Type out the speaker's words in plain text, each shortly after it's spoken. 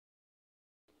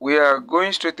we are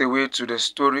going straight away to the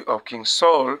story of King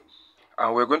Saul,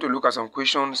 and we're going to look at some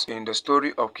questions in the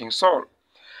story of King Saul.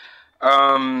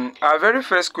 Our very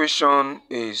first question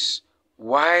is,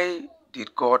 why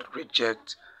did God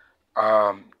reject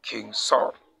King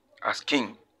Saul as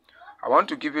king? I want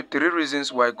to give you 3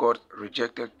 reasons why God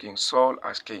rejected King Saul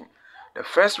as king. The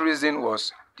first reason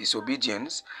was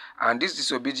disobedience, and this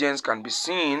disobedience can be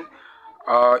seen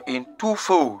in 2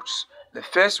 folds. The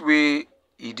first way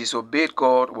he disobeyed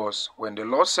God was when the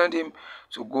Lord sent him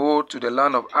to go to the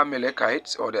land of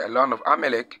Amalekites, or the land of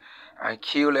Amalek, and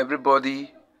kill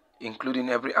everybody, including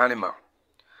every animal.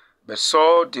 But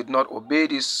Saul did not obey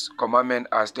this commandment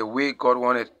as the way God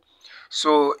wanted.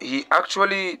 So he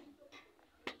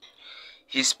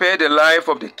spared the life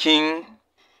of the king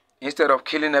instead of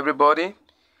killing everybody,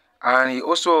 and he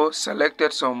also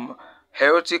selected some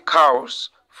healthy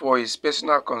cows for his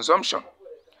personal consumption.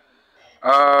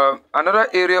 Another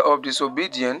area of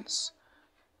disobedience,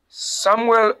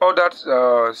 Samuel ordered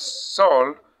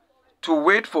Saul to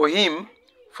wait for him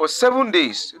for 7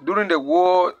 days during the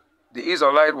war the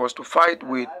Israelite was to fight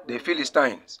with the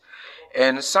Philistines.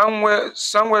 And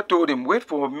Samuel told him, wait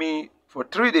for me for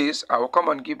 3 days, I will come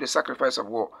and give the sacrifice of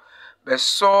war. But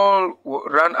Saul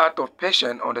ran out of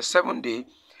patience on the 7th day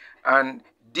and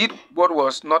did what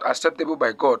was not acceptable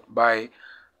by God by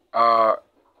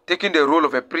taking the role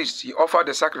of a priest. He offered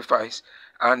the sacrifice,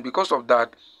 and because of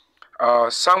that,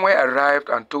 Samuel arrived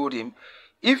and told him,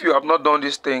 if you have not done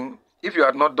this thing,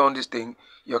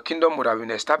 your kingdom would have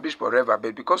been established forever.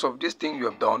 But because of this thing you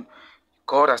have done,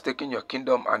 God has taken your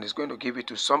kingdom and is going to give it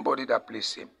to somebody that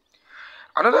pleases him.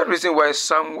 Another reason why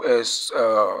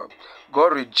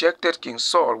God rejected King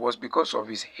Saul was because of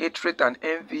his hatred and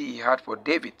envy he had for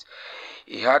David.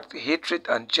 He had hatred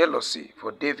and jealousy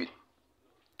for David.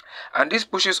 And this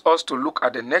pushes us to look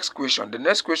at the next question. The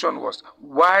next question was,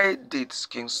 why did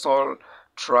King Saul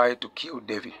try to kill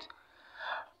David?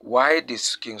 Why did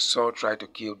King Saul try to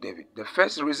kill David? The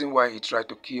first reason why he tried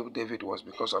to kill David was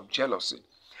because of jealousy.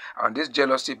 And this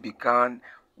jealousy began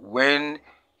when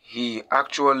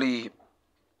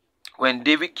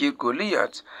David killed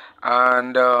Goliath,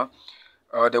 and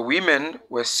the women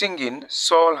were singing,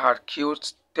 Saul had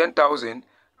killed 10,000,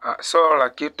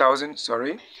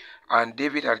 and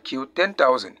David had killed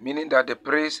 10,000, meaning that they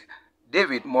praised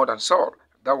David more than Saul.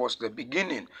 That was the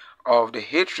beginning of the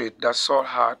hatred that Saul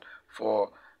had for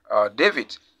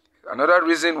David. Another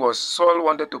reason was Saul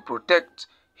wanted to protect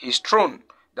his throne,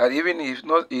 that even if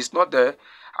he's not there,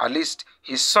 at least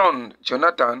his son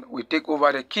Jonathan will take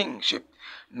over the kingship,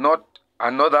 not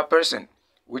another person,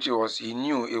 which he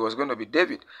knew it was going to be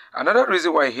David. Another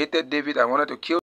reason why he hated David and wanted to kill